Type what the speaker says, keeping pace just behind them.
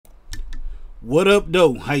What up,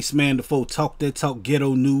 though? Heist Man the Foe. Talk that talk,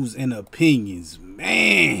 ghetto news and opinions.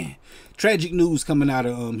 Man, tragic news coming out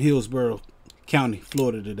of Hillsborough County,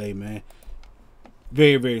 Florida today, man.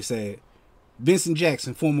 Very, very sad. Vincent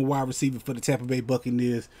Jackson, former wide receiver for the Tampa Bay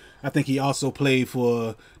Buccaneers. I think he also played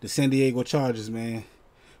for the San Diego Chargers, man.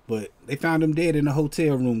 But they found him dead in a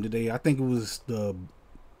hotel room today. I think it was the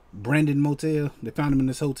Brandon Motel. They found him in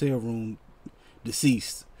this hotel room,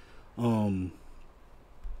 deceased.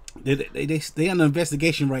 They under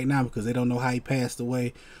investigation right now because they don't know how he passed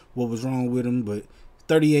away, what was wrong with him. But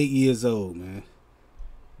 38 years old, man.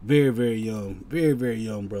 Very, very young. Very, very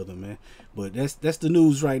young brother, man. But that's the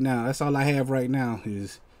news right now. That's all I have right now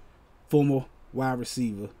is former wide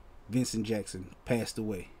receiver Vincent Jackson passed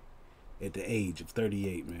away at the age of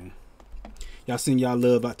 38, man. Y'all send y'all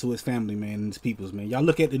love out to his family, man, and his peoples, man. Y'all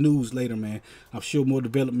look at the news later, man. I'm sure more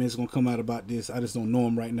developments going to come out about this. I just don't know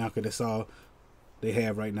them right now because that's all they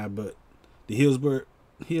have right now. But the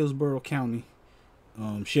Hillsborough County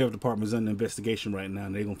Sheriff Department is under investigation right now,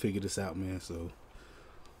 and they're going to figure this out, man. So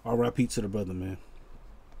R.I.P. to the brother, man.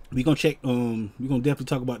 We're gonna definitely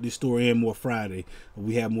talk about this story and more Friday.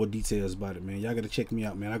 We have more details about it, man. Y'all gotta check me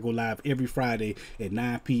out, man. I go live every Friday at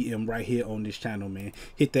 9 p.m. right here on this channel, man.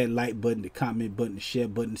 Hit that like button, the comment button, the share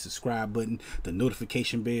button, the subscribe button, the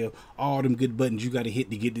notification bell, all them good buttons you gotta hit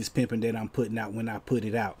to get this pimping that I'm putting out when I put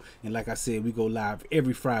it out. And like I said, we go live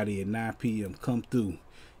every Friday at 9 p.m. Come through.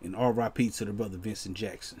 And R.I.P. to the brother Vincent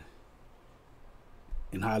Jackson.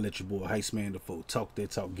 And holla at your boy Heist Man the Foe. Talk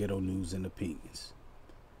that talk, ghetto news and opinions.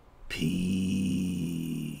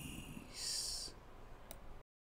 Peace.